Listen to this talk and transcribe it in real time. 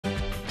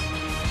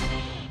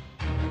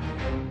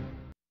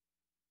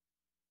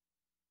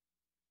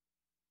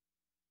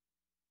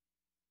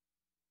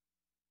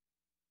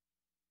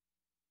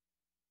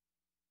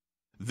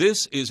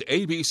This is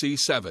ABC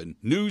 7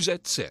 News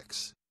at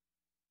 6.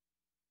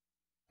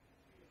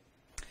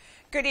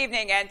 Good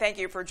evening, and thank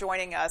you for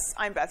joining us.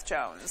 I'm Beth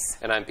Jones.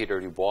 And I'm Peter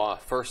Dubois.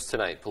 First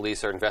tonight,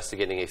 police are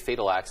investigating a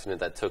fatal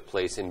accident that took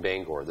place in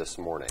Bangor this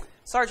morning.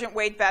 Sergeant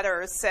Wade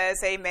Betters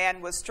says a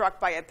man was struck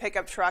by a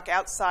pickup truck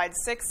outside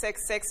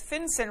 666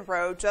 Finson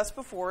Road just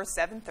before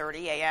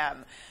 7:30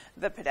 a.m.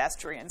 The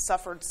pedestrian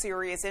suffered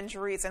serious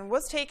injuries and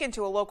was taken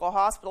to a local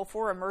hospital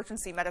for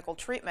emergency medical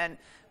treatment,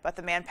 but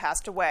the man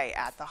passed away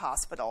at the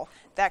hospital.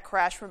 That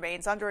crash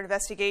remains under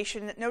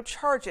investigation. No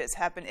charges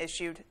have been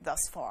issued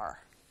thus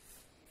far.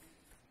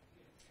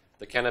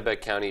 The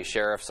Kennebec County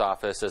Sheriff's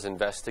Office is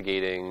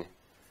investigating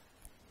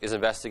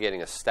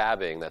a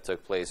stabbing that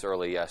took place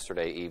early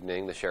yesterday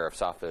evening. The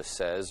Sheriff's Office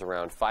says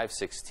around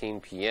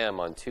 5:16 p.m.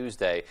 on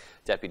Tuesday,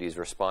 deputies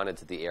responded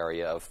to the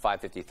area of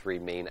 553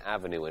 Main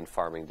Avenue in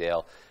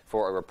Farmingdale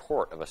for a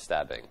report of a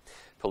stabbing.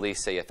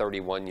 Police say a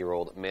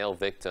 31-year-old male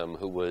victim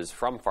who was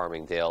from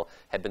Farmingdale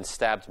had been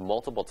stabbed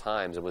multiple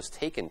times and was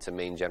taken to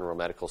Maine General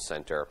Medical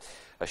Center.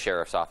 A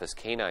Sheriff's Office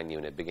canine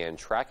unit began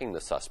tracking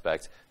the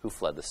suspect, who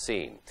fled the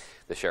scene.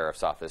 The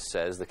Sheriff's Office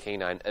says the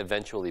canine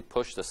eventually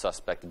pushed the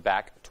suspect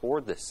back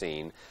toward the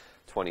scene.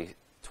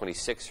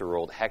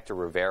 26-year-old Hector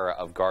Rivera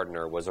of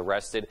Gardner was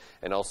arrested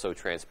and also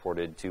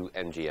transported to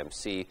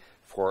NGMC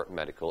for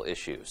medical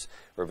issues.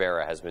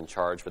 Rivera has been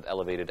charged with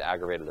elevated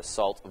aggravated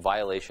assault,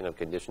 violation of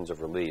conditions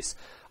of release,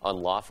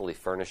 unlawfully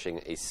furnishing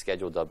a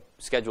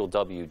Schedule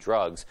W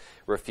drugs,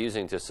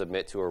 refusing to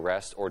submit to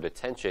arrest or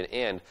detention,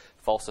 and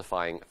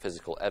falsifying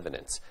physical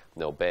evidence.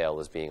 No bail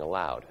is being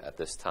allowed at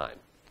this time.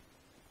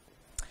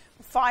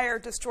 Fire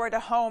destroyed a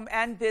home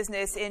and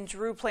business in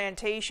Drew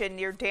Plantation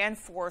near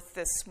Danforth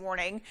this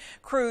morning.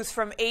 Crews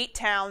from 8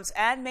 towns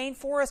and Maine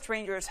Forest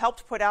Rangers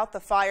helped put out the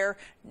fire.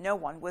 No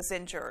one was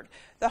injured.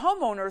 The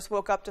homeowners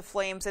woke up to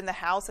flames in the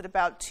house at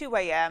about 2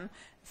 a.m.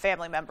 A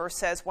family member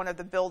says one of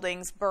the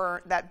buildings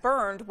that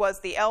burned was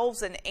the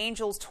Elves and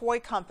Angels toy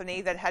company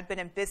that had been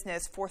in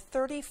business for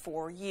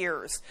 34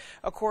 years.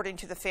 According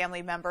to the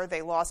family member,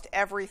 they lost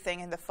everything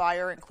in the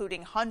fire,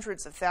 including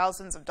hundreds of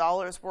thousands of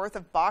dollars worth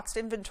of boxed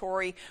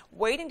inventory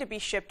waiting to be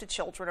shipped to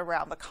children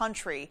around the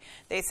country.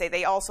 They say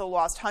they also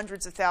lost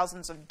hundreds of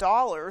thousands of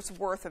dollars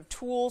worth of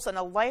tools and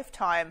a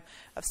lifetime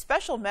of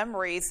special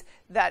memories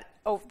that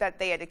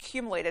they had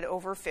accumulated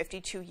over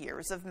 52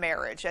 years of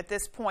marriage. At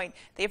this point,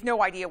 they have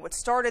no idea what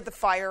started the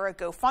fire. A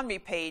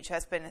GoFundMe page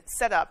has been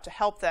set up to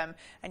help them,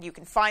 and you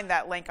can find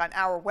that link on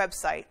our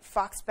website,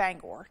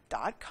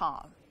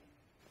 foxbangor.com.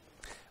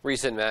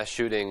 Recent mass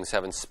shootings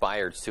have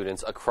inspired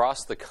students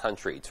across the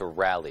country to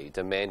rally,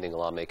 demanding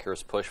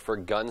lawmakers push for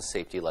gun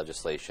safety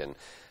legislation.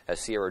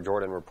 As Sierra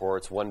Jordan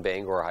reports, one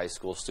Bangor High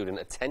School student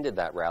attended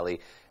that rally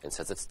and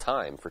says it's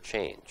time for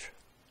change.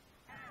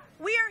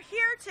 We are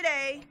here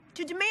today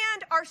to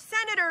demand our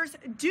senators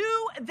do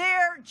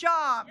their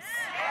jobs.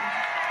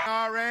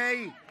 RA,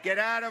 get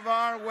out of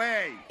our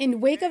way. In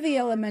wake of the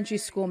elementary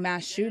school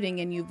mass shooting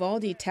in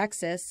Uvalde,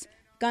 Texas,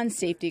 gun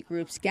safety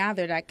groups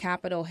gathered at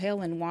Capitol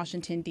Hill in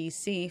Washington,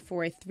 D.C.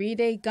 for a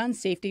 3-day gun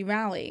safety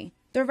rally.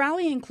 The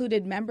rally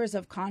included members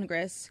of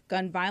Congress,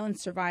 gun violence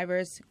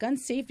survivors, gun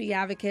safety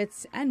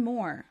advocates, and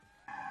more.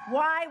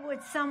 Why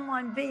would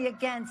someone be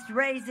against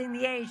raising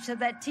the age so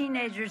that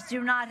teenagers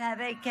do not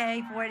have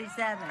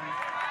AK-47?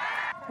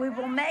 We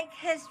will make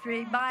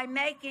history by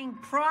making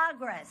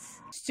progress.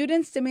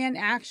 Students Demand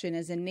Action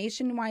is a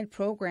nationwide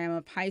program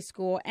of high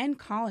school and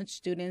college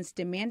students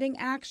demanding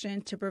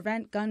action to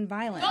prevent gun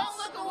violence.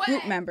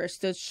 Group members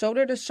stood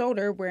shoulder to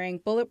shoulder wearing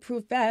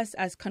bulletproof vests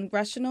as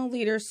congressional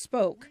leaders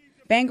spoke.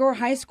 Bangor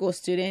High School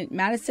student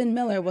Madison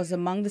Miller was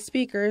among the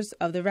speakers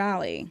of the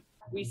rally.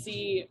 We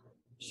see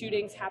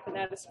shootings happen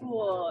at a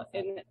school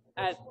and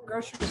at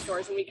grocery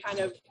stores, and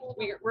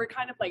we're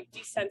kind of like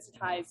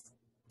desensitized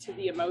to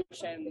the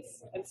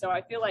emotions. And so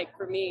I feel like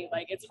for me,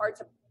 like it's hard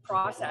to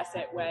process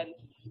it when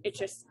it's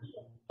just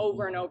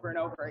over and over and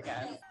over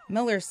again.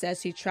 Miller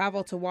says she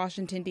traveled to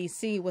Washington,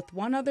 D.C. with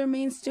one other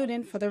Maine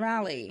student for the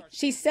rally.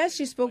 She says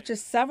she spoke to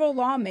several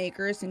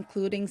lawmakers,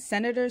 including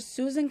Senators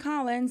Susan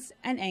Collins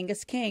and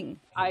Angus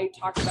King. I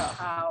talked about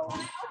how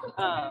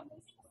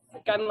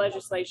gun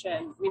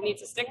legislation, we need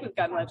to stick with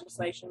gun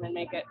legislation and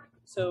make it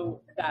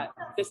so that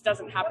this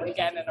doesn't happen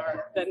again and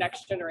the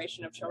next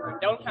generation of children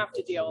don't have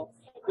to deal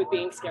with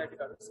being scared to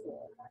go to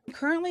school.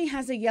 Currently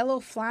has a yellow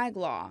flag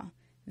law.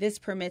 This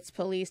permits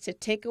police to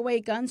take away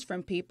guns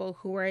from people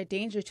who are a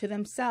danger to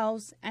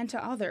themselves and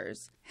to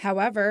others.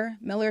 However,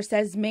 Miller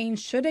says Maine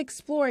should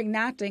explore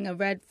enacting a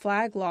red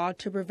flag law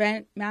to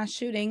prevent mass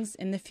shootings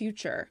in the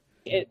future.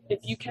 If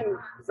you can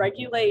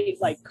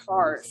regulate like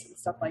cars and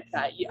stuff like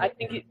that, I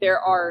think there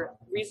are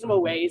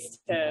reasonable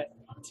ways to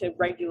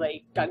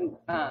regulate gun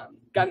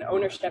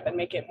ownership and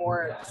make it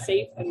more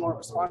safe and more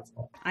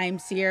responsible. I'm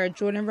Sierra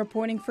Jordan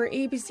reporting for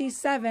ABC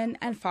 7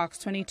 and Fox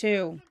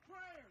 22.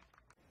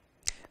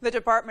 The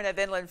Department of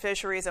Inland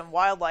Fisheries and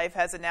Wildlife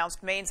has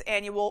announced Maine's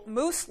annual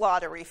Moose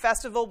Lottery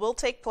Festival will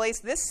take place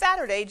this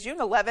Saturday, June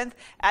 11th,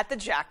 at the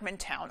Jackman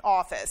Town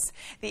office.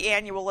 The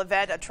annual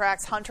event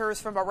attracts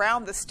hunters from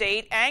around the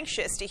state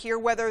anxious to hear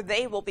whether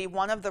they will be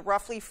one of the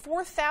roughly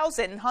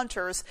 4,000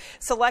 hunters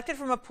selected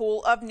from a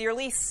pool of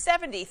nearly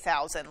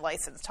 70,000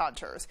 licensed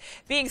hunters.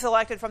 Being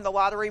selected from the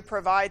lottery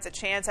provides a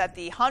chance at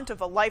the hunt of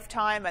a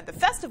lifetime, and the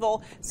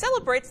festival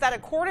celebrates that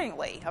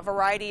accordingly. A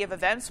variety of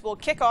events will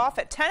kick off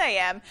at 10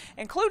 a.m.,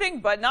 including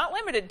but not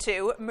limited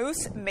to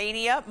Moose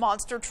Mania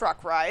monster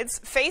truck rides,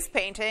 face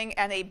painting,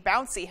 and a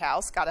bouncy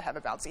house. Gotta have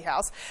a bouncy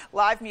house.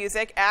 Live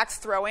music, axe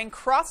throwing,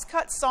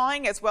 crosscut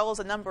sawing, as well as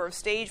a number of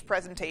stage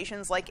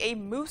presentations like a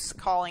moose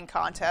calling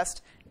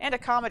contest and a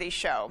comedy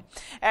show.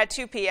 At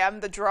 2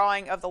 p.m., the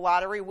drawing of the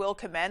lottery will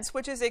commence,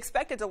 which is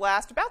expected to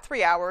last about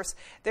 3 hours.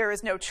 There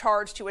is no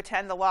charge to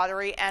attend the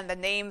lottery, and the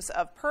names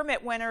of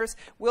permit winners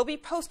will be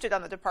posted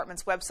on the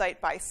department's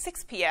website by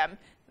 6 p.m.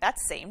 that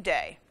same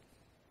day.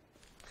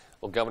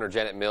 Well, Governor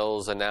Janet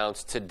Mills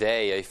announced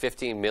today a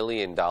 $15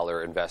 million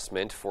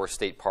investment for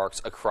state parks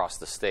across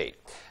the state.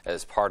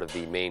 As part of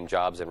the Maine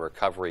Jobs and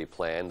Recovery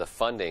Plan, the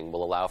funding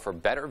will allow for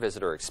better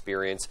visitor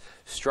experience,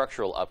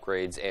 structural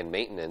upgrades and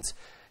maintenance,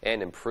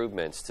 and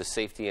improvements to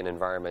safety and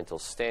environmental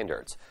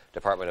standards.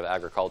 Department of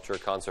Agriculture,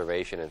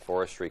 Conservation and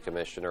Forestry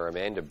Commissioner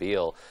Amanda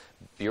Beal,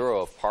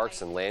 Bureau of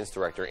Parks and Lands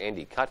Director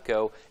Andy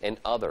Cutco, and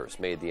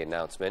others made the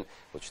announcement,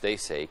 which they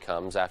say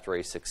comes after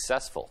a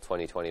successful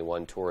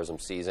 2021 tourism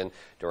season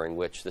during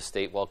which the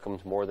state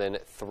welcomed more than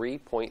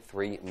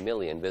 3.3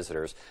 million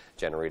visitors,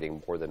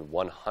 generating more than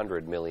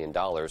 $100 million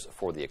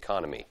for the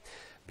economy.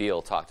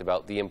 Beal talked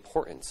about the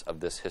importance of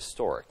this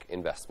historic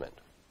investment.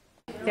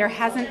 There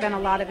hasn't been a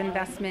lot of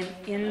investment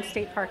in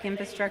state park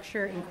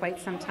infrastructure in quite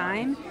some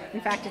time. In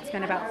fact, it's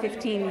been about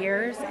 15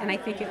 years, and I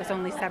think it was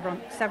only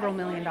several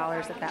million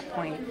dollars at that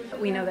point.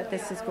 We know that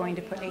this is going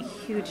to put a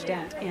huge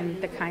dent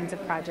in the kinds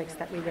of projects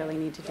that we really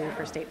need to do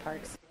for state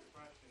parks.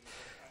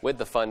 With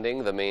the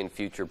funding, the Maine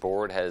Future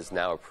Board has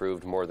now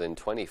approved more than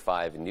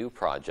 25 new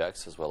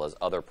projects, as well as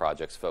other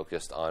projects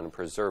focused on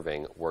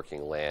preserving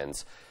working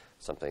lands.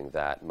 Something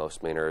that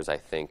most Mainers, I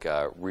think,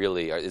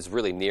 is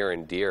really near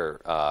and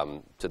dear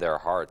to their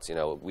hearts. You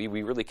know, we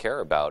really care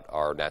about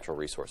our natural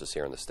resources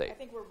here in the state. I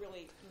think we're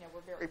really,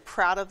 we're very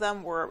proud of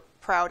them. We're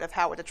proud of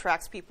how it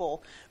attracts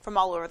people from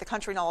all over the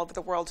country and all over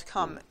the world to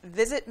come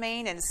visit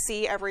Maine and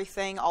see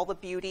everything, all the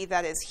beauty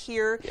that is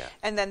here. Yeah.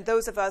 And then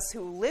those of us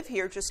who live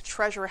here just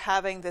treasure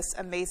having this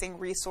amazing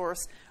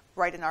resource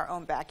right in our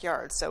own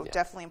backyard. So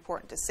definitely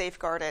important to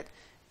safeguard it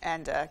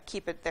and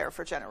keep it there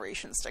for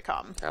generations to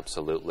come.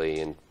 Absolutely.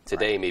 And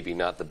today maybe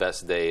not the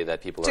best day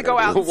that people to are go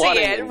out and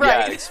wanting, see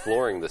it,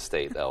 exploring the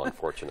state, though,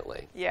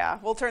 unfortunately. Yeah,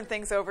 we'll turn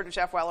things over to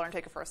Jeff Weller and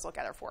take a first look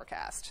at our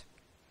forecast.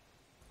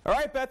 All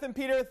right, Beth and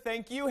Peter,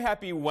 thank you.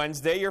 Happy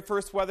Wednesday. Your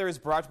first weather is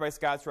brought to you by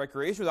Scott's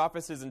Recreation with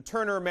offices in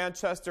Turner,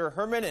 Manchester,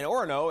 Herman, and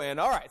Orono. And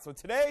all right, so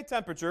today,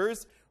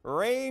 temperatures,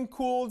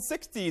 rain-cooled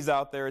 60s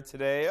out there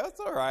today. That's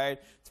all right.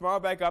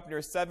 Tomorrow back up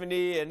near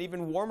 70, and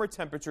even warmer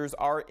temperatures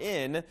are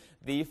in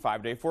the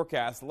 5-day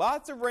forecast.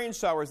 Lots of rain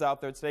showers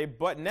out there today,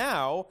 but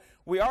now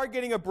we are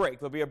getting a break.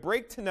 There'll be a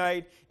break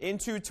tonight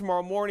into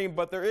tomorrow morning,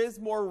 but there is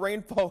more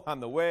rainfall on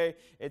the way.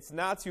 It's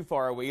not too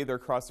far away either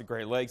across the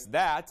Great Lakes.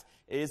 That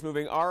is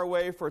moving our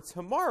way for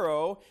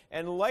tomorrow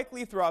and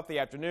likely throughout the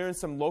afternoon.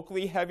 Some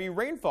locally heavy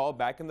rainfall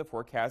back in the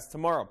forecast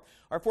tomorrow.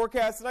 Our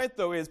forecast tonight,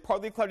 though, is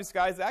partly cloudy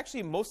skies,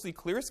 actually mostly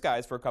clear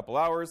skies for a couple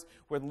hours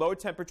with low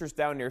temperatures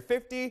down near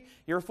 50.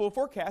 Your full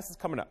forecast is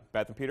coming up.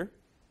 Beth and Peter.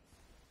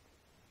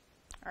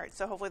 All right,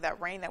 so hopefully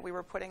that rain that we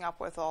were putting up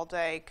with all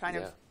day kind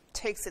of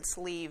takes its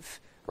leave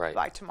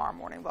by tomorrow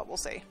morning, but we'll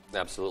see.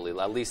 Absolutely.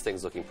 At least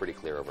things looking pretty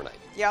clear overnight.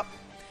 Yep.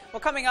 Well,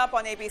 coming up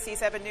on ABC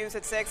 7 News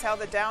at 6, how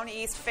the Down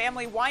East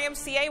Family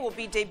YMCA will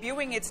be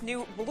debuting its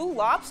new Blue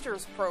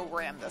Lobsters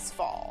program this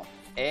fall.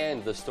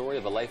 And the story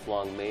of a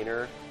lifelong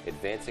Mainer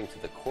advancing to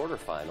the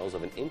quarterfinals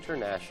of an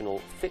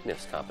international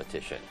fitness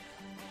competition.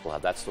 We'll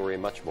have that story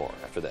and much more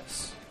after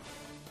this.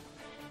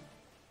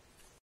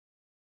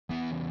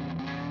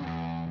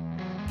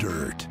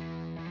 Dirt.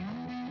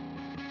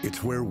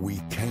 It's where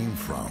we came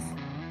from,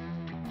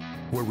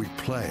 where we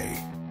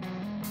play,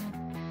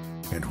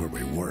 and where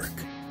we work.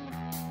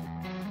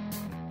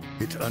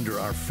 It's under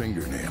our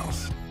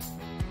fingernails,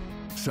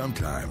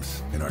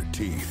 sometimes in our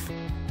teeth,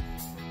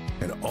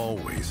 and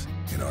always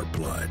in our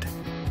blood.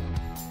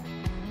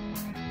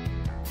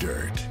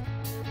 Dirt.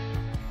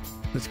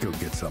 Let's go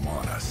get some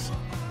on us.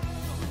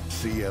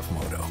 CF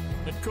Moto.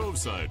 At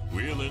Coveside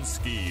Wheel and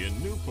Ski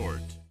in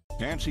Newport.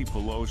 Nancy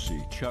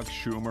Pelosi, Chuck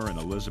Schumer, and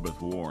Elizabeth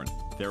Warren,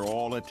 they're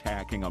all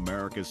attacking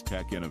America's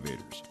tech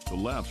innovators. The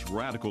left's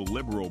radical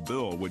liberal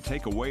bill would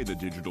take away the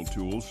digital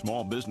tools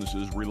small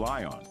businesses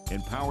rely on,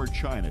 empower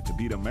China to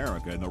beat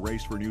America in the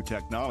race for new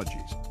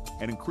technologies,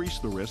 and increase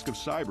the risk of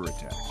cyber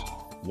attacks.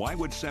 Why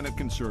would Senate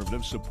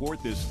conservatives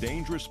support this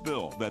dangerous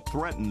bill that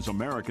threatens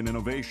American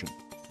innovation?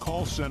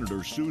 Call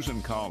Senator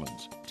Susan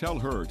Collins. Tell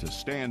her to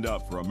stand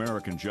up for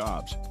American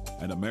jobs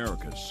and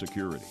America's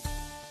security.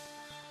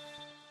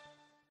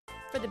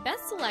 For the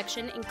best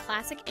selection in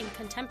classic and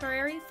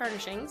contemporary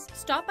furnishings,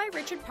 stop by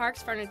Richard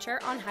Parks Furniture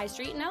on High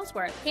Street in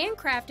Ellsworth.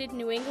 Handcrafted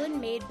New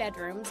England-made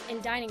bedrooms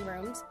and dining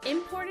rooms,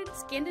 imported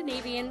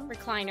Scandinavian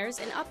recliners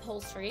and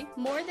upholstery,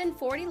 more than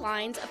 40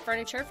 lines of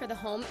furniture for the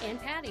home and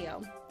patio.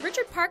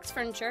 Richard Parks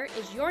Furniture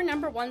is your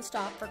 #1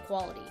 stop for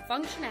quality,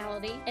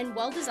 functionality, and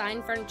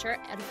well-designed furniture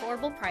at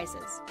affordable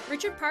prices.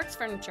 Richard Parks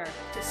Furniture.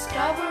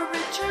 Discover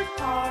Richard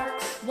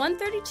Parks.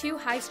 132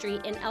 High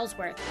Street in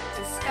Ellsworth.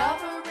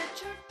 Discover Richard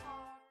Parks.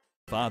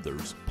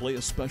 Fathers play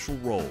a special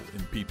role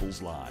in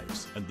people's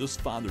lives. And this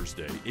Father's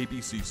Day,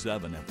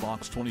 ABC7 and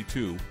Fox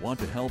 22 want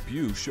to help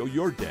you show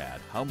your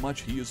dad how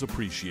much he is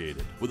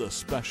appreciated with a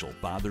special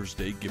Father's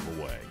Day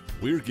giveaway.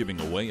 We're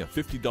giving away a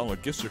 $50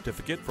 gift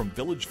certificate from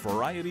Village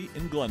Variety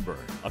in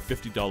Glenburn, a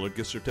 $50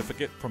 gift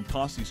certificate from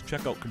Tossie's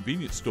Checkout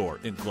Convenience Store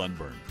in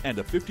Glenburn, and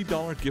a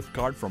 $50 gift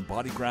card from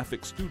Body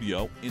Graphics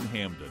Studio in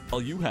Hamden.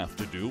 All you have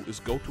to do is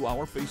go to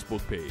our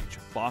Facebook page,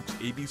 Fox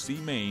ABC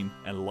Maine,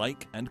 and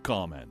like and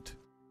comment.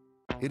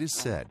 It is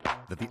said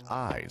that the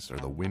eyes are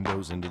the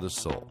windows into the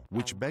soul,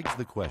 which begs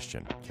the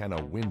question, can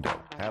a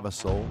window have a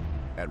soul?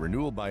 At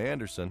Renewal by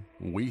Andersen,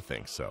 we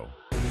think so.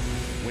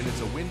 When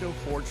it's a window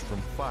forged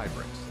from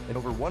Fibrix and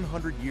over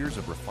 100 years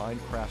of refined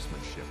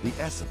craftsmanship, the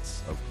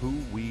essence of who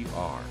we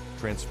are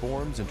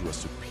transforms into a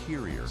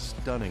superior,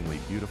 stunningly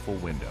beautiful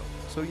window.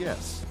 So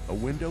yes, a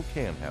window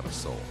can have a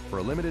soul. For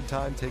a limited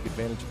time, take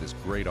advantage of this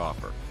great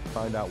offer.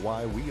 Find out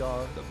why we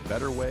are the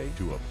better way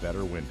to a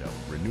better window.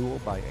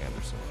 Renewal by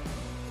Andersen.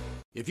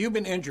 If you've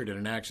been injured in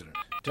an accident,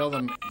 tell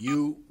them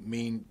you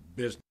mean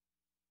business.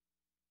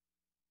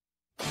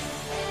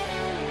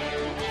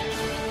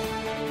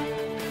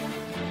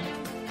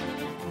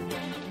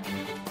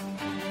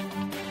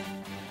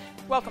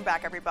 Welcome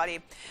back, everybody.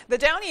 The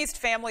Down East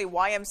Family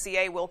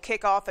YMCA will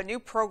kick off a new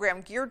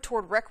program geared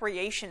toward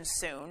recreation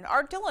soon.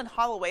 Our Dylan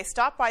Holloway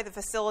stopped by the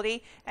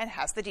facility and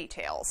has the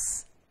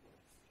details.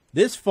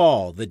 This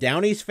fall, the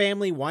Down East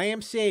Family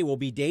YMCA will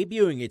be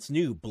debuting its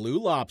new Blue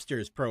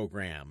Lobsters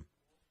program.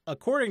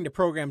 According to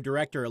Program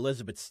Director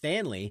Elizabeth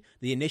Stanley,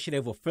 the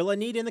initiative will fill a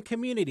need in the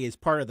community as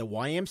part of the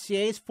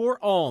YMCA's For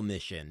All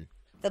mission.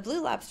 The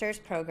Blue Lobsters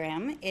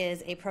program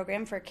is a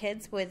program for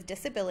kids with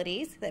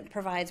disabilities that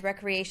provides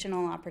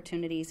recreational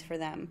opportunities for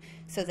them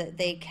so that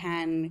they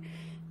can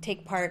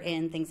take part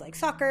in things like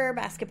soccer,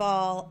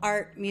 basketball,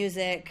 art,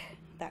 music,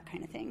 that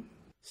kind of thing.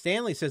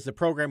 Stanley says the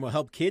program will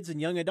help kids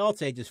and young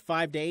adults ages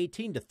 5 to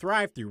 18 to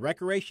thrive through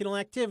recreational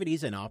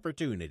activities and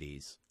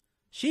opportunities.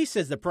 She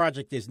says the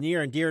project is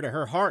near and dear to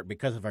her heart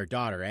because of her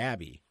daughter,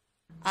 Abby.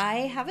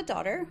 I have a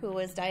daughter who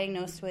was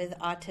diagnosed with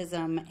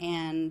autism,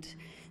 and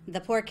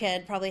the poor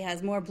kid probably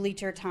has more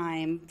bleacher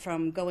time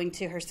from going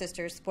to her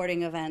sister's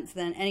sporting events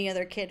than any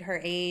other kid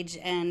her age,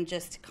 and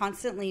just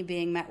constantly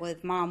being met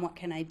with, "Mom, what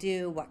can I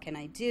do? What can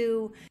I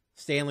do?"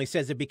 Stanley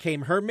says it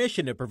became her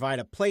mission to provide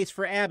a place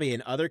for Abby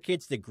and other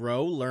kids to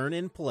grow, learn,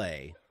 and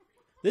play.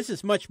 This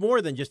is much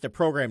more than just a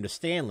program to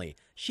Stanley.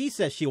 She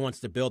says she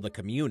wants to build a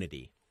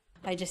community.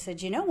 I just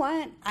said, you know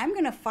what, I'm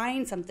going to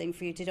find something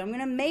for you to do. I'm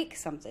going to make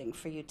something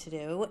for you to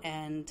do.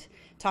 And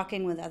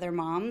talking with other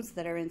moms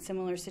that are in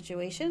similar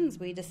situations,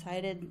 we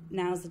decided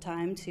now's the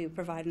time to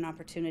provide an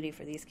opportunity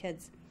for these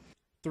kids.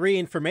 3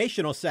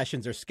 informational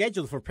sessions are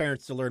scheduled for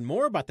parents to learn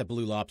more about the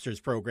Blue Lobsters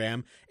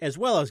program, as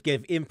well as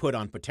give input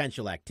on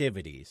potential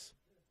activities.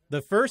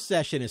 The first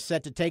session is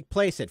set to take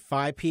place at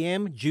 5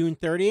 p.m. June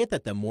 30th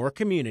at the Moore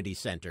Community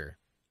Center.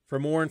 For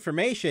more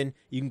information,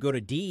 you can go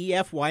to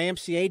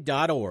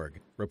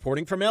defymca.org.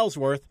 Reporting from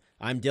Ellsworth,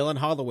 I'm Dylan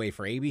Holloway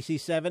for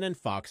ABC7 and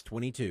Fox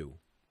 22.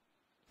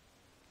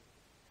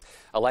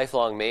 A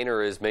lifelong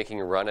Mainer is making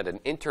a run at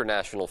an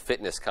international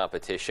fitness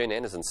competition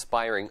and is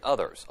inspiring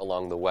others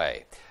along the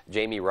way.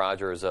 Jamie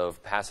Rogers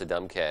of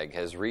Passadumkeag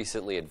has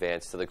recently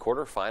advanced to the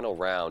quarterfinal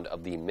round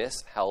of the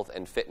Miss Health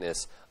and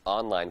Fitness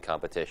online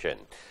competition.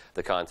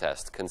 The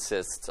contest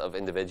consists of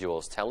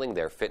individuals telling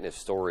their fitness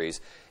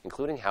stories,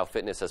 including how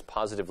fitness has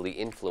positively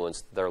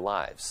influenced their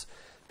lives.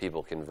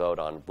 People can vote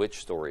on which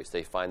stories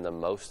they find the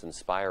most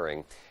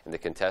inspiring, and the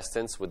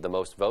contestants with the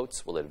most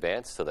votes will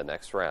advance to the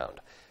next round.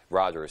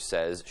 Rogers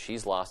says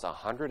she's lost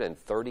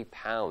 130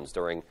 pounds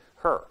during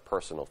her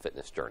personal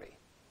fitness journey.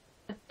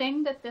 The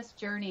thing that this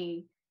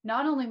journey,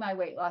 not only my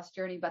weight loss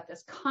journey, but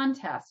this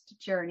contest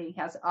journey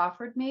has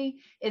offered me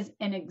is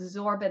an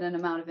exorbitant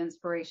amount of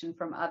inspiration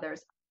from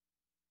others.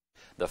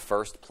 The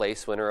first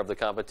place winner of the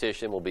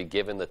competition will be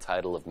given the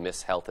title of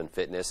Miss Health and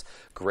Fitness,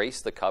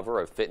 grace the cover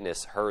of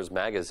Fitness Hers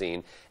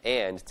magazine,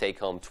 and take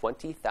home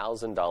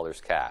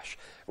 $20,000 cash.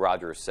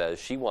 Rogers says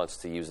she wants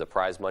to use the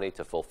prize money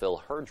to fulfill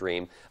her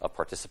dream of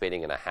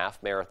participating in a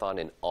half marathon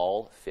in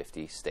all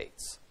 50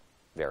 states.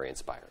 Very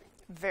inspiring.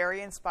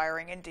 Very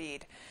inspiring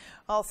indeed.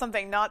 Well,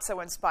 something not so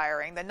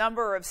inspiring. The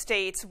number of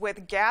states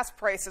with gas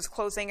prices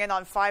closing in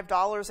on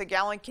 $5 a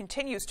gallon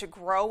continues to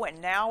grow,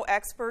 and now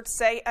experts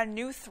say a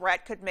new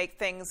threat could make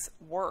things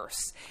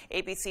worse.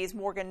 ABC's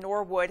Morgan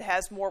Norwood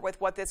has more with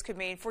what this could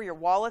mean for your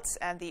wallets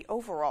and the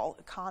overall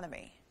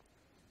economy.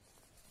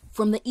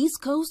 From the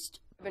East Coast,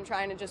 I've been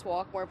trying to just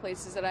walk more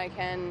places that I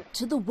can,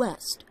 to the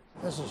West,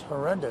 This is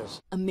horrendous.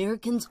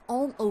 Americans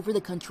all over the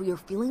country are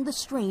feeling the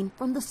strain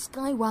from the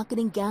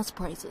skyrocketing gas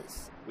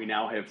prices. We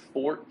now have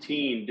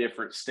 14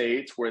 different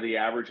states where the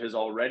average has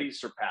already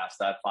surpassed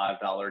that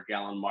 $5 a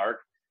gallon mark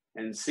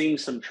and seeing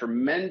some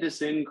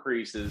tremendous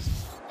increases.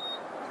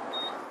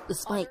 The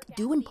spike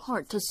due in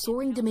part to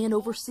soaring demand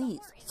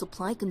overseas,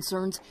 supply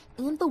concerns,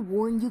 and the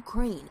war in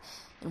Ukraine.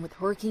 And with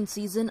hurricane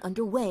season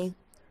underway,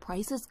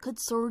 prices could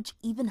surge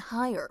even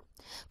higher.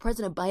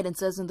 President Biden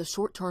says in the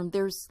short term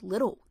there's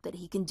little that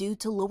he can do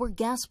to lower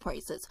gas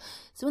prices.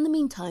 So in the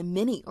meantime,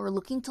 many are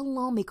looking to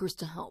lawmakers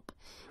to help.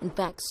 In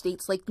fact,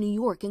 states like New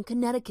York and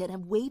Connecticut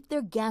have waived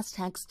their gas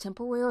tax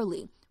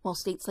temporarily, while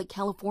states like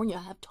California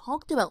have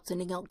talked about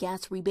sending out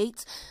gas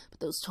rebates, but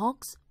those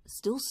talks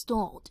still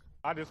stalled.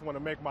 I just want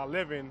to make my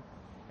living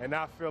and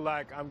not feel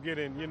like I'm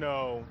getting,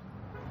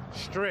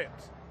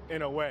 stripped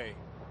in a way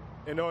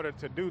in order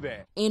to do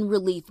that. And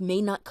relief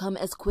may not come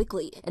as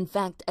quickly. In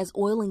fact, as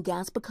oil and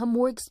gas become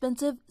more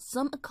expensive,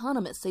 some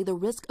economists say the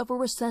risk of a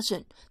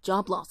recession,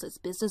 job losses,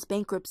 business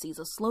bankruptcies,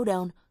 a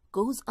slowdown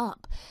goes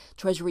up.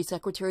 Treasury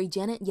Secretary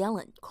Janet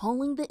Yellen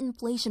calling the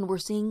inflation we're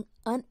seeing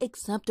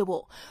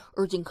unacceptable,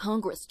 urging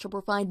Congress to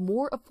provide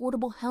more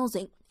affordable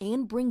housing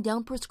and bring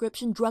down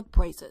prescription drug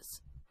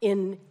prices.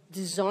 In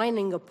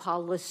designing a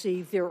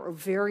policy, there are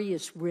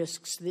various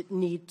risks that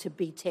need to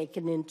be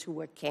taken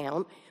into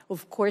account.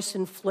 Of course,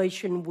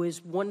 inflation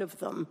was one of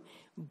them,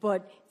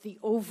 but the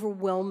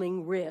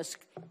overwhelming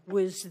risk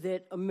was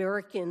that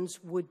Americans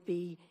would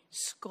be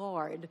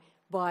scarred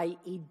by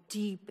a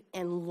deep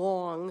and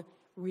long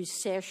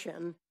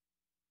recession.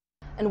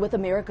 And with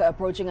America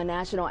approaching a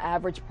national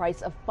average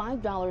price of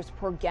 $5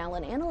 per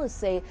gallon, analysts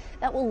say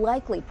that will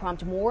likely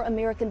prompt more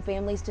American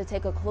families to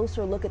take a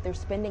closer look at their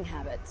spending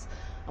habits.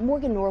 I'm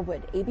Morgan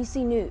Norwood,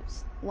 ABC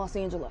News, Los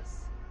Angeles.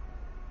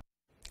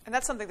 And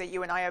that's something that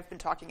you and I have been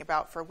talking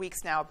about for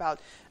weeks now,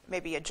 about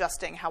maybe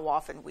adjusting how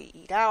often we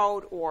eat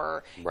out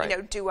or,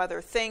 do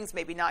other things,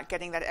 maybe not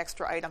getting that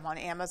extra item on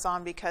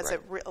Amazon because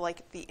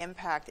the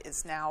impact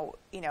is now,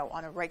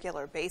 on a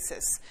regular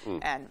basis.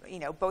 And,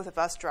 both of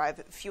us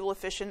drive fuel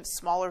efficient,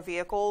 smaller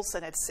vehicles,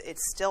 and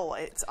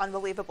it's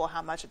unbelievable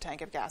how much a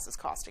tank of gas is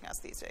costing us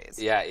these days.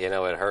 Yeah,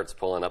 it hurts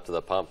pulling up to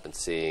the pump and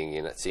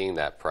seeing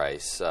that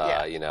price.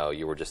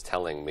 You were just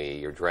telling me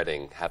you're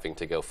dreading having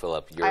to go fill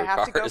up your car. I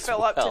have to go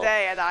fill up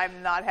today, and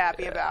I'm not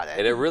happy about it.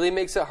 And it really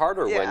makes it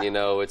harder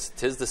when,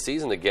 tis the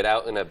season to get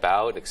out and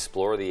about,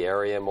 explore the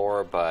area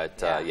more.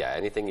 But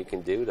anything you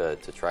can do to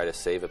try to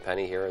save a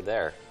penny here or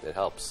there, it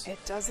helps.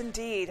 It does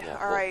indeed. Yeah,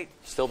 All right.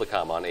 Still to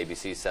come on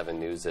ABC 7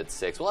 News at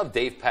 6. We'll have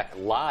Dave Peck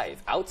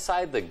live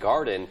outside the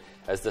Garden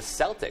as the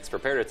Celtics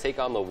prepare to take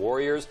on the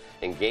Warriors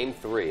in Game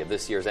 3 of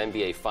this year's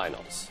NBA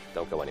Finals.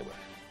 Don't go anywhere.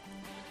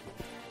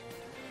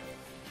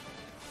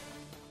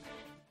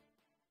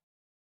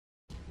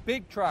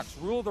 Big trucks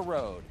rule the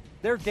road.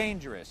 They're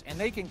dangerous, and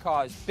they can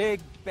cause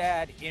big,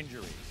 bad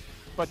injuries.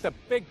 But the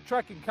big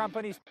trucking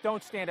companies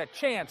don't stand a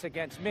chance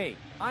against me.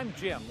 I'm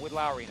Jim with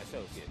Lowry &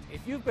 Associates.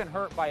 If you've been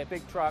hurt by a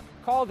big truck,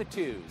 call the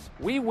Twos.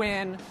 We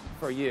win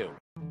for you.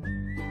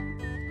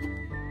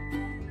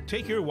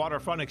 Take your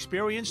waterfront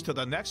experience to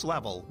the next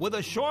level with a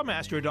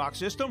Shoremaster dock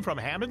system from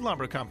Hammond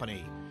Lumber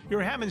Company.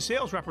 Your Hammond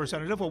sales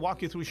representative will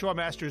walk you through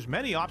Shoremaster's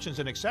many options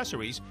and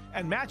accessories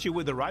and match you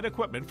with the right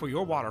equipment for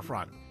your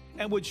waterfront.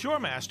 And with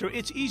Shoremaster,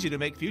 it's easy to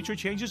make future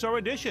changes or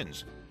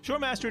additions.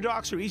 Shoremaster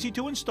docks are easy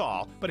to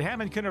install, but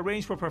Hammond can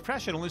arrange for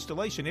professional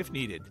installation if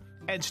needed.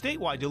 And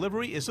statewide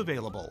delivery is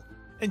available.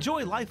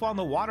 Enjoy life on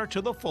the water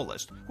to the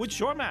fullest with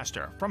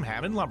Shoremaster from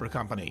Hammond Lumber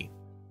Company.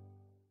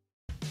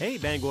 Hey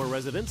Bangor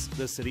residents,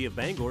 the City of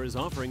Bangor is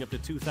offering up to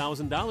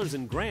 $2,000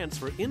 in grants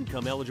for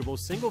income-eligible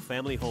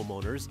single-family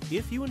homeowners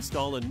if you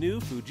install a new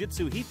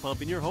Fujitsu heat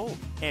pump in your home.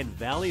 And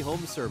Valley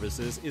Home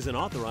Services is an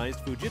authorized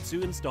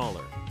Fujitsu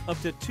installer. Up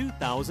to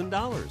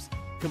 $2,000.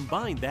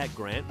 Combine that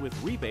grant with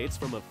rebates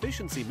from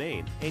Efficiency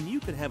Maine, and you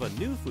can have a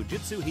new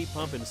Fujitsu heat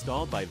pump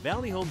installed by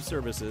Valley Home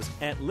Services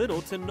at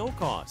little to no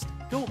cost.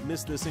 Don't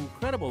miss this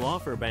incredible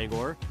offer,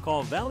 Bangor.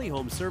 Call Valley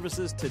Home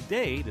Services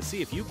today to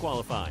see if you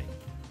qualify.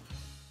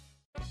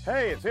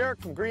 Hey, it's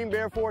Eric from Green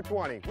Bear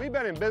 420. We've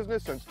been in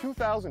business since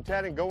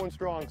 2010 and going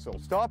strong, so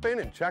stop in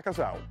and check us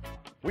out.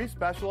 We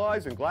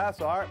specialize in glass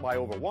art by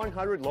over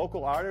 100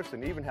 local artists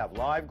and even have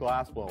live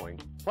glass blowing.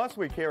 Plus,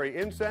 we carry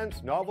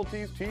incense,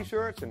 novelties,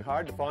 t-shirts, and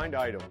hard-to-find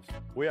items.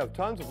 We have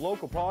tons of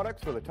local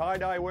products for the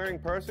tie-dye wearing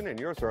person in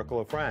your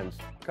circle of friends.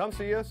 Come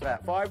see us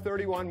at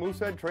 531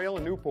 Moosehead Trail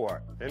in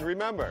Newport. And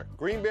remember,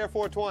 Green Bear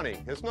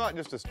 420, it's not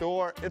just a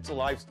store, it's a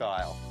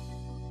lifestyle.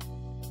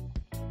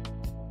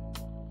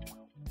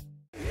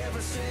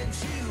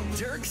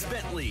 Dierks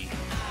Bentley.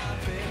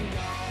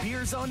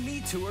 Beers on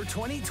Me Tour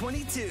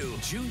 2022,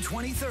 June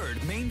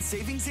 23rd, Maine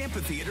Savings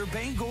Amphitheater,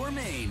 Bangor,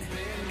 Maine.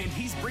 And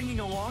he's bringing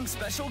along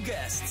special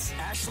guests,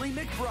 Ashley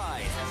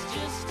McBride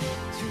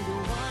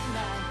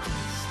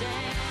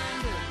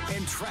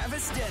and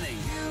Travis Denning.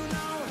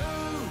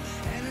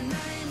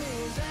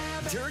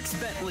 Dierks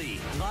Bentley,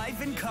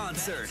 live in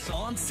concert.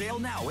 On sale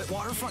now at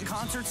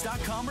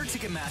waterfrontconcerts.com or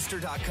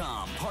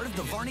Ticketmaster.com. Part of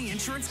the Varney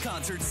Insurance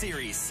Concert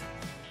Series.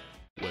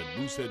 When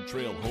Moosehead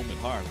Trail Home and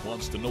Hearth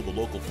wants to know the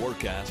local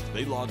forecast,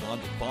 they log on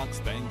to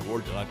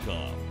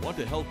foxbangor.com. Want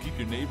to help keep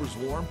your neighbors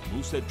warm?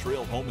 Moosehead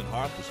Trail Home and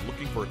Hearth is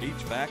looking for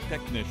HVAC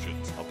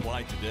technicians.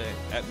 Apply today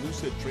at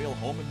Moosehead Trail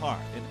Home and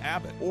Hearth in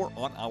Abbott or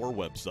on our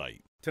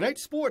website.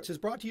 Tonight's sports is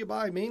brought to you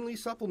by Mainly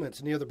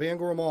Supplements near the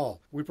Bangor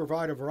Mall. We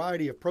provide a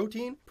variety of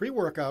protein,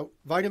 pre-workout,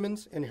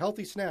 vitamins, and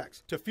healthy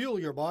snacks to fuel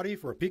your body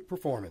for a peak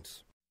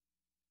performance.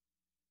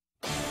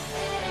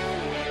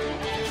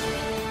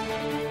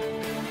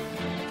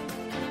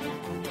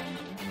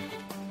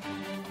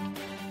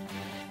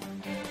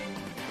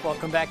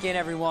 Welcome back in,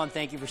 everyone.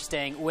 Thank you for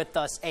staying with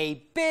us.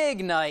 A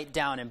big night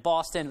down in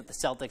Boston with the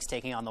Celtics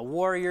taking on the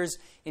Warriors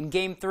in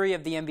Game 3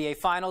 of the NBA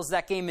Finals.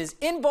 That game is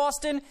in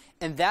Boston,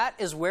 and that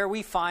is where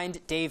we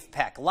find Dave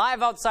Peck.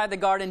 Live outside the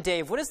Garden.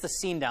 Dave, what is the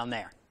scene down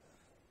there?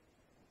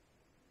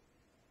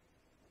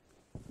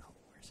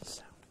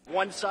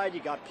 One side,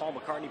 you got Paul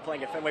McCartney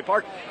playing at Fenway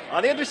Park.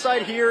 On the other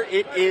side here,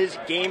 it is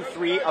Game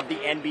 3 of the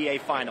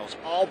NBA Finals.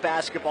 All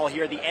basketball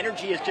here. The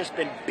energy has just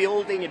been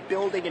building and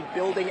building and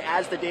building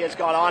as the day has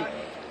gone on.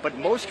 But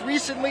most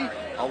recently,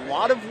 a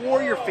lot of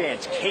Warrior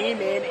fans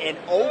came in and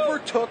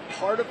overtook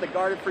part of the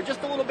Garden for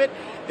just a little bit.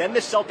 Then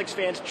the Celtics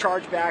fans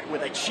charged back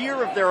with a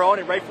cheer of their own,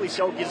 and rightfully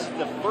so, because this is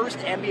the first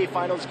NBA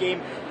Finals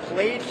game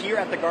played here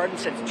at the Garden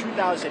since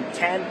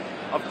 2010.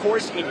 Of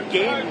course, in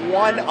Game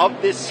 1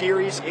 of this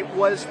series, it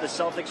was the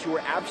Celtics who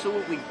were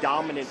absolutely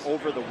dominant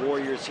over the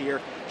Warriors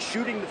here,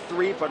 shooting the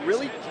three, but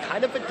really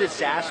kind of a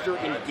disaster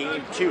in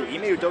Game 2.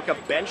 Ime Udoka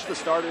benched the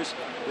starters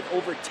with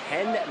over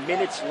 10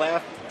 minutes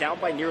left, down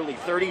by nearly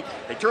 30.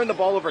 They turned the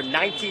ball over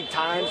 19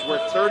 times,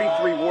 worth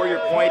 33 Warrior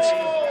points.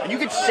 And you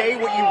could say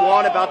what you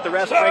want about the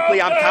rest.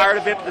 Frankly, I'm tired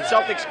of it, but the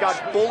Celtics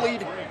got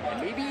bullied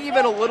and maybe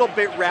even a little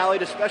bit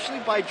rallied, especially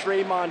by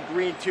Draymond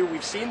Green, too.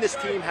 We've seen this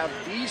team have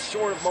these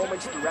sort of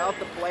moments throughout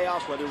the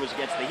playoffs, whether it was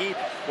against the Heat,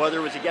 whether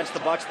it was against the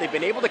Bucks. They've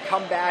been able to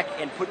come back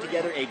and put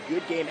together a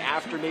good game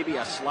after maybe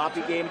a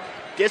sloppy game.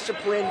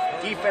 Discipline,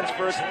 defense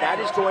first, that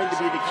is going to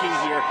be the key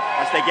here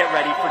as they get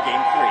ready for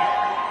Game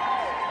 3.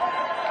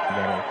 You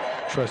gotta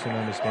trust and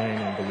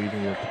understand and believe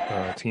in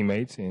your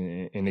teammates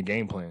and in the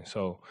game plan.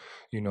 So,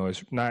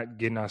 it's not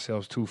getting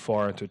ourselves too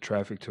far into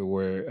traffic to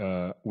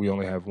where we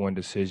only have one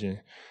decision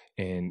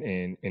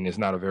and it's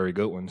not a very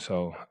good one.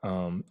 So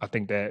I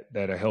think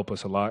that'll help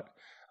us a lot,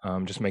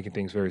 just making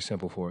things very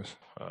simple for us.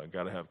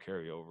 Got to have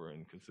carryover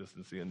and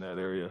consistency in that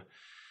area.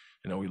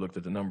 We looked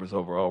at the numbers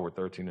overall. We're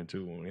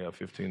 13-2 when we have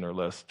 15 or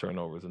less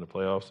turnovers in the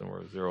playoffs, and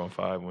we're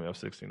 0-5 when we have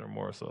 16 or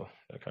more. So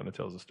that kind of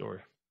tells the story.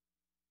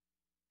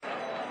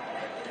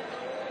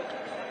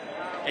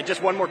 And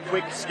just one more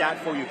quick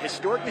stat for you.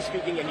 Historically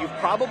speaking, and you've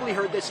probably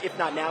heard this, if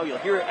not now, you'll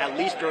hear it at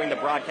least during the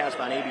broadcast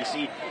on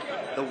ABC,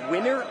 the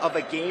winner of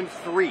a Game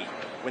 3,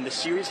 when the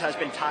series has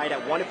been tied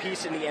at one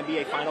apiece in the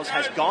NBA Finals,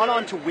 has gone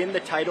on to win the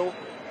title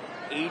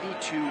 82%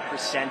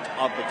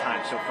 of the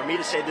time. So for me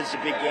to say this is a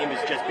big game is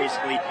just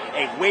basically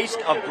a waste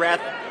of breath.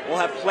 We'll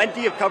have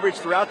plenty of coverage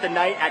throughout the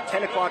night at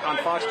 10 o'clock on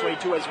Fox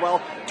 22 as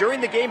well.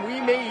 During the game,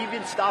 we may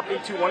even stop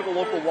into one of the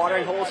local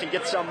watering holes and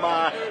get some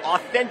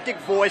authentic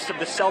voice of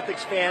the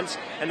Celtics fans.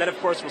 And then, of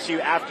course, we'll see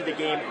you after the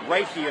game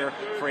right here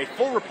for a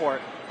full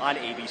report on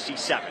ABC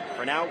 7.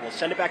 For now, we'll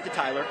send it back to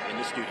Tyler in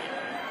the studio.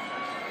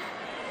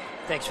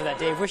 Thanks for that,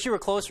 Dave. Wish you were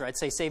closer. I'd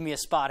say save me a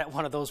spot at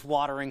one of those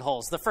watering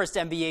holes. The first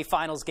NBA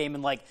Finals game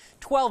in like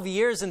 12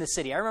 years in the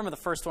city. I remember the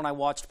first one I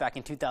watched back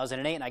in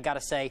 2008, and I got to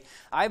say,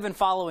 I've been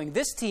following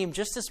this team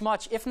just as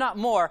much, if not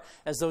more,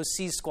 as those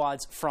C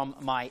squads from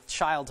my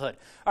childhood.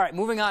 All right,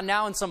 moving on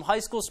now in some high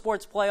school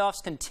sports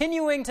playoffs.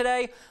 Continuing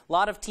today, a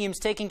lot of teams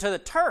taking to the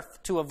turf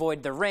to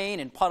avoid the rain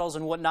and puddles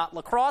and whatnot.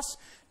 Lacrosse,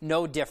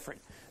 no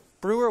different.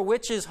 Brewer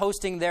Witches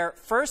hosting their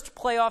first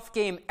playoff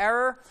game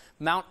ever.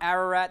 Mount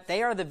Ararat,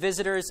 they are the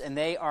visitors, and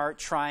they are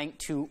trying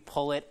to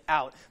pull it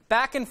out.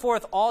 Back and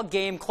forth all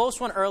game.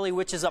 Close one early,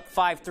 Witches up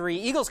 5-3.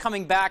 Eagles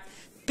coming back.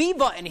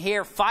 B-Button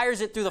here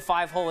fires it through the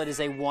 5-hole. It is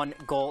a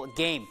 1-goal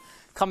game.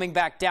 Coming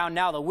back down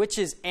now, the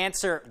Witches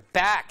answer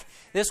back.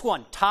 This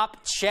one,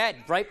 top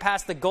Ched, right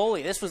past the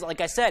goalie. This was, like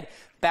I said,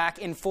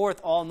 back and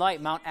forth all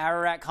night. Mount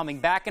Ararat coming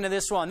back into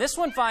this one. This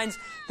one finds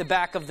the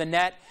back of the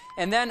net.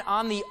 And then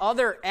on the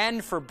other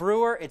end for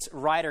Brewer, it's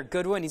Ryder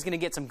Goodwin. He's going to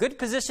get some good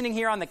positioning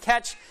here on the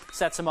catch.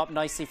 Sets him up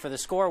nicely for the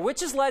score.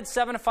 Witches led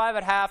 7-5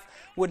 at half.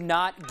 Would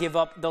not give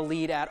up the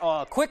lead at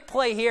all. Quick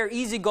play here.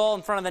 Easy goal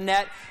in front of the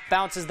net.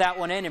 Bounces that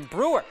one in. And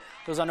Brewer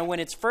goes on to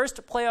win its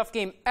first playoff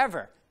game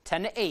ever.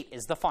 10-8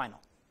 is the final.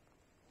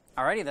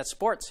 Alrighty, that's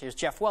sports. Here's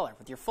Jeff Weller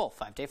with your full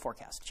 5-day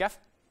forecast. Jeff?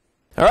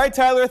 All right,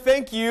 Tyler,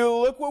 thank you.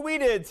 Look what we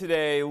did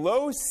today.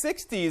 Low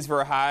 60s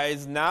for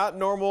highs. Not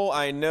normal,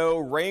 I know.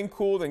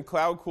 Rain-cooled and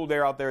cloud-cooled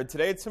air out there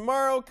today.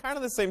 Tomorrow, kind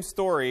of the same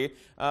story,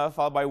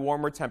 followed by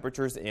warmer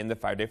temperatures in the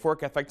 5-day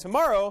forecast. Like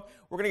tomorrow,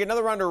 we're going to get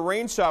another round of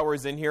rain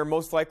showers in here,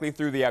 most likely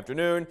through the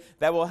afternoon.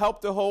 That will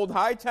help to hold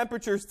high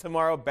temperatures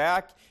tomorrow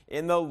back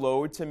in the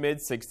low to mid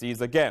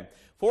 60s again.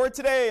 For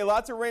today,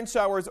 lots of rain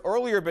showers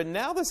earlier, but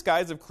now the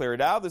skies have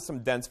cleared out. There's some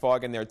dense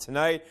fog in there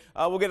tonight.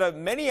 We'll get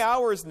many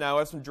hours now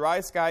of some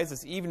dry skies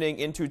this evening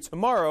into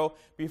tomorrow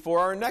before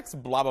our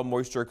next blob of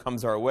moisture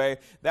comes our way.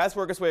 That's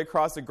working its way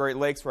across the Great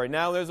Lakes right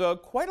now. There's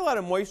quite a lot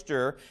of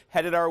moisture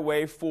headed our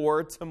way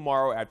for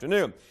tomorrow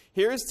afternoon.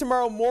 Here's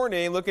tomorrow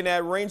morning, looking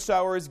at rain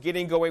showers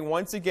getting going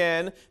once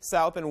again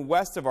south and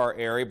west of our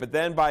area. But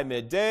then by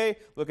midday,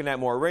 looking at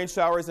more rain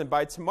showers. And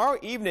by tomorrow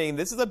evening,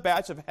 this is a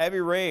batch of heavy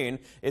rain.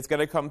 It's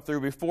going to come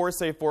through before,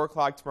 say, 4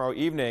 o'clock tomorrow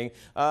evening.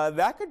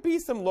 That could be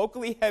some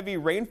locally heavy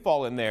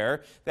rainfall in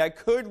there. That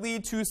could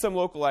lead to some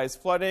localized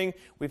flooding.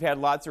 We've had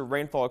lots of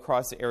rainfall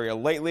across the area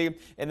lately.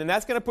 And then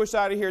that's going to push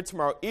out of here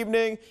tomorrow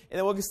evening. And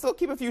then we'll still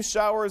keep a few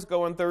showers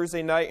going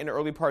Thursday night and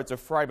early parts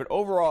of Friday. But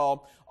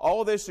overall,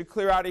 all of this should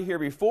clear out of here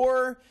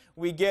before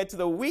we get to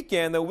the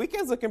weekend. The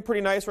weekend's looking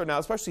pretty nice right now,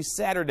 especially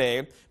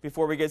Saturday,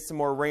 before we get some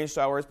more rain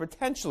showers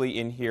potentially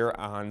in here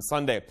on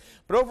Sunday.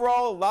 But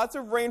overall, lots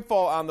of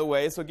rainfall on the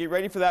way, so get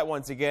ready for that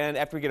once again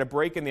after we get a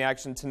break in the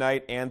action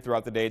tonight and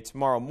throughout the day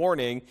tomorrow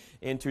morning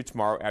into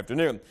tomorrow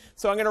afternoon.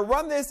 So I'm going to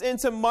run this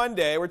into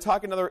Monday. We're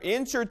talking another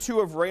inch or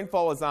two of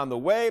rainfall is on the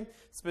way,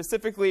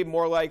 specifically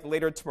more like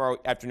later tomorrow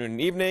afternoon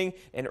and evening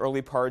and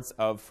early parts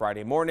of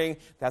Friday morning.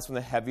 That's when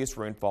the heaviest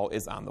rainfall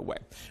is on the way.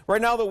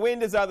 Right now, the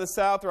wind is out of the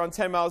south around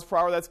 10 miles per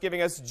hour. That's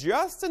giving us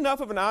just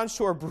enough of an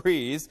onshore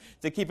breeze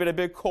to keep it a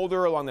bit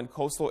colder along the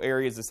coastal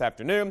areas this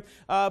afternoon.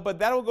 But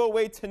that'll go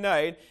away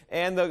tonight.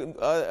 And the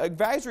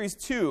advisories,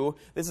 too.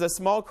 This is a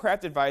small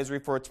craft advisory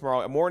for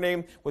tomorrow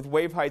morning with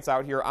wave heights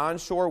out here.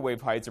 Onshore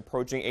wave heights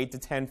approaching 8 to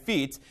 10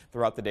 feet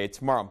throughout the day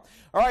tomorrow.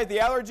 All right, the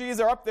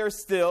allergies are up there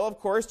still. Of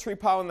course, tree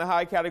pollen in the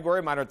high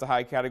category, moderate to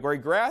high category.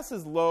 Grass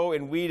is low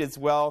and weed as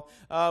well.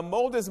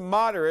 Mold is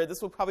moderate.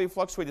 This will probably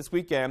fluctuate this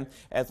weekend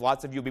as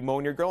lots of you will be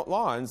mowing your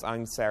lawns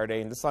on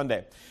Saturday into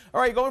Sunday. All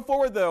right, going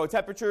forward, though,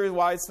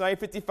 temperature-wise tonight,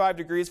 55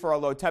 degrees for our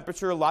low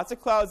temperature. Lots of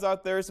clouds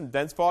out there. Some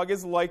dense fog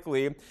is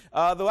likely.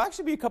 There'll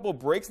actually be a couple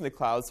breaks in the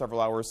clouds several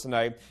hours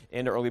tonight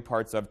into early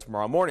parts of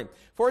tomorrow morning.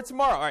 For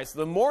tomorrow, all right, so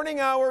the morning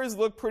hours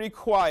look pretty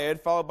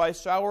quiet, followed by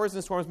showers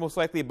and storms most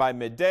likely by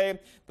midday.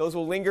 Those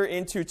will linger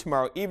into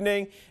tomorrow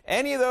evening.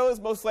 Any of those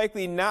most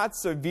likely not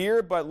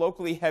severe, but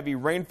locally heavy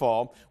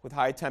rainfall with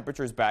high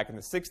temperatures back in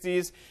the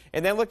 60s.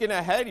 And then looking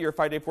ahead, your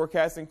 5-day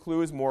forecast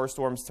includes more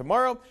storms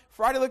tomorrow.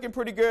 Friday looking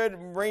pretty good.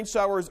 Rain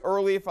showers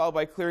early, followed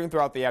by clearing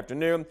throughout the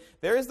afternoon.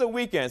 There's the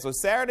weekend. So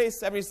Saturday,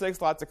 76,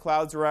 lots of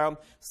clouds around.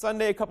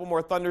 Sunday, a couple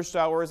more thunder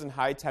showers and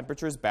high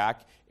temperatures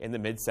back in the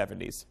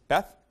mid-70s.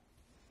 Beth?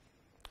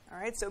 All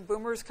right, so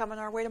Boomer's coming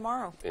our way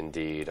tomorrow.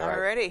 Indeed. All right,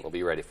 ready. We'll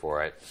be ready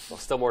for it. Well,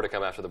 still more to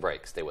come after the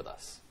break. Stay with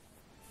us.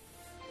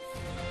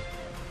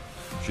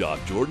 Shop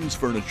Jordan's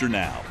Furniture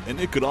now, and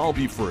it could all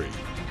be free.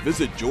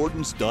 Visit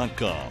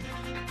Jordans.com.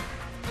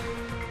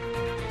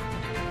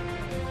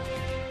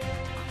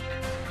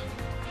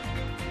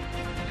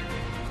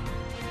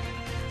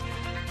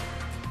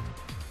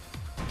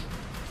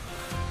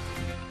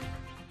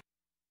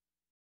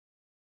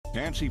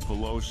 Nancy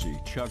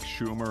Pelosi, Chuck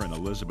Schumer, and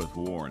Elizabeth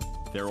Warren,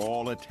 they're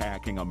all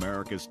attacking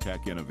America's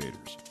tech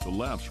innovators. The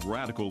left's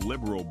radical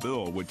liberal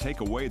bill would take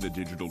away the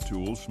digital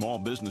tools small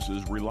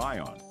businesses rely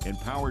on,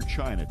 empower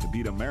China to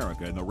beat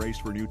America in the race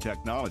for new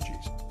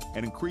technologies,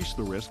 and increase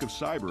the risk of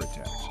cyber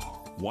attacks.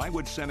 Why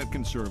would Senate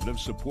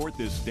conservatives support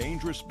this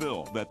dangerous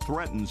bill that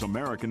threatens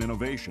American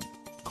innovation?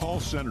 Call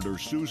Senator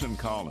Susan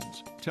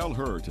Collins. Tell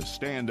her to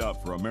stand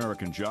up for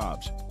American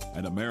jobs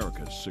and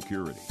America's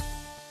security.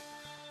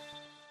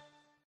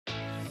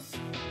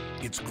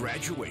 It's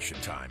graduation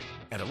time,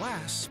 and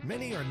alas,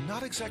 many are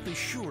not exactly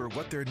sure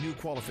what their new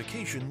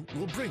qualification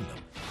will bring them.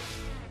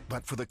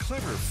 But for the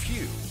clever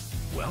few,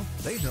 well,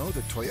 they know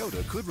that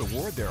Toyota could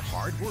reward their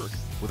hard work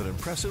with an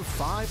impressive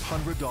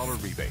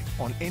 $500 rebate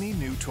on any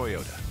new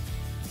Toyota.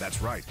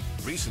 That's right,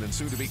 recent and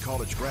soon-to-be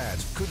college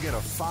grads could get a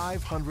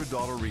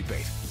 $500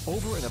 rebate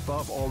over and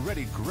above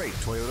already great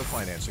Toyota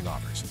financing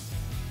offers.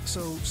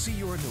 So see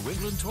your New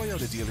England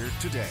Toyota dealer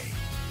today.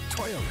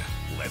 Toyota,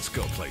 let's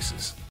go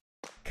places.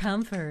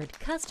 Comfort,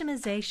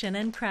 customization,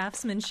 and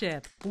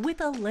craftsmanship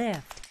with a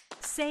lift.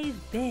 Save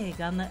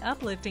big on the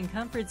uplifting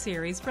comfort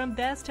series from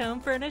Best Home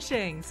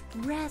Furnishings.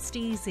 Rest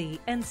easy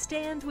and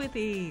stand with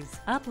ease.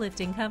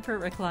 Uplifting comfort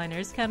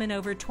recliners come in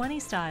over 20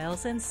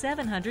 styles and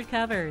 700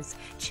 covers.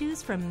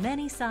 Choose from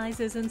many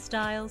sizes and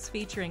styles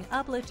featuring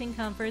Uplifting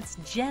Comfort's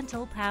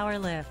gentle power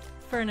lift.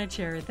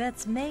 Furniture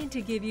that's made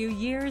to give you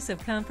years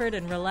of comfort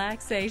and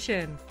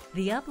relaxation.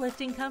 The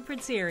Uplifting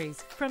Comfort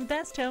series from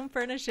Best Home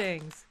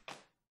Furnishings.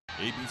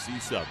 ABC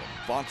 7,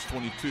 Fox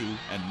 22,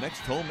 and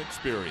Next Home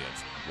Experience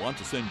want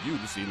to send you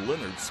to see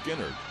Lynyrd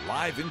Skynyrd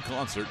live in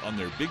concert on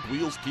their Big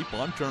Wheels Keep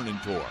on Turning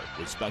tour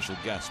with special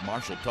guests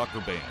Marshall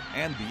Tucker Band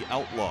and the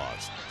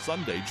Outlaws.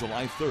 Sunday,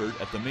 July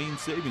 3rd at the Main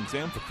Savings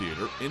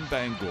Amphitheater in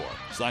Bangor.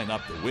 Sign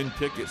up to win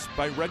tickets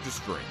by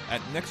registering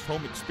at Next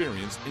Home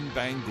Experience in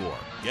Bangor.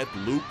 Get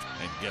looped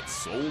and get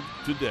sold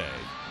today.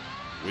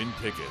 Win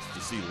tickets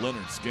to see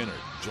Leonard Skinner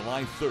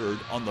July 3rd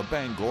on the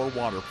Bangor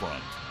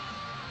waterfront.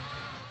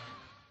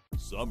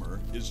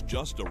 Summer is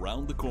just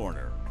around the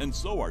corner, and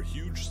so are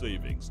huge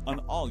savings on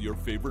all your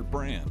favorite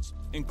brands,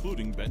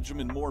 including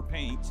Benjamin Moore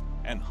paints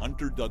and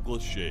Hunter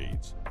Douglas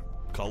shades.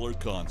 Color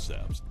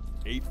Concepts,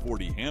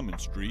 840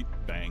 Hammond Street,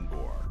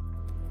 Bangor.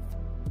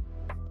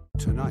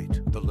 Tonight,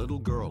 the little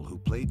girl who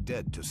played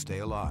dead to stay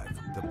alive,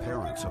 the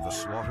parents of a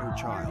slaughtered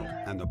child,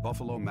 and the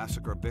Buffalo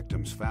Massacre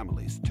victims'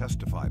 families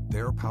testify.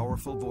 Their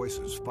powerful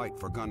voices fight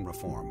for gun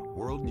reform.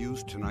 World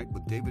News Tonight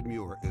with David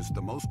Muir is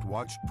the most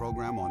watched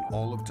program on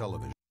all of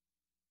television.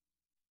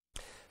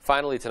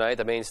 Finally tonight,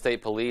 the Maine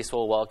State Police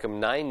will welcome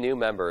 9 new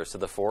members to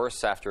the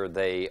force after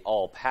they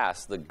all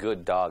pass the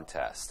Good Dog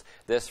Test.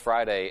 This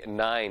Friday,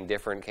 9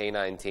 different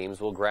canine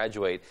teams will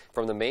graduate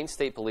from the Maine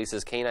State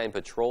Police's Canine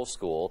Patrol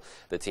School.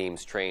 The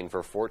teams train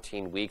for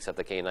 14 weeks at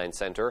the Canine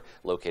Center,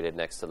 located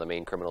next to the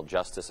Maine Criminal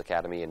Justice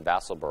Academy in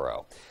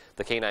Vassalboro.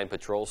 The Canine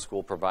Patrol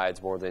School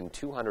provides more than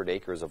 200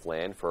 acres of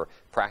land for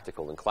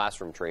practical and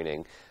classroom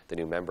training. The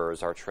new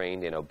members are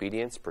trained in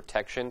obedience,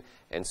 protection,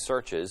 and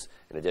searches,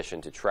 in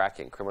addition to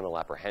tracking criminal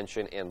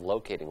apprehension and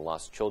locating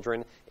lost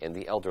children and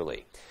the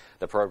elderly.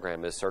 The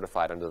program is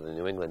certified under the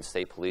New England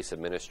State Police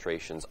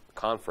Administration's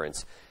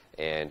conference,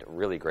 and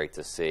really great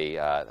to see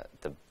I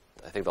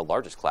think the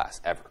largest class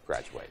ever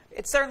graduate.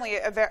 It's certainly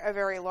a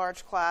very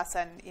large class,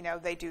 and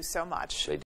they do so much. They do.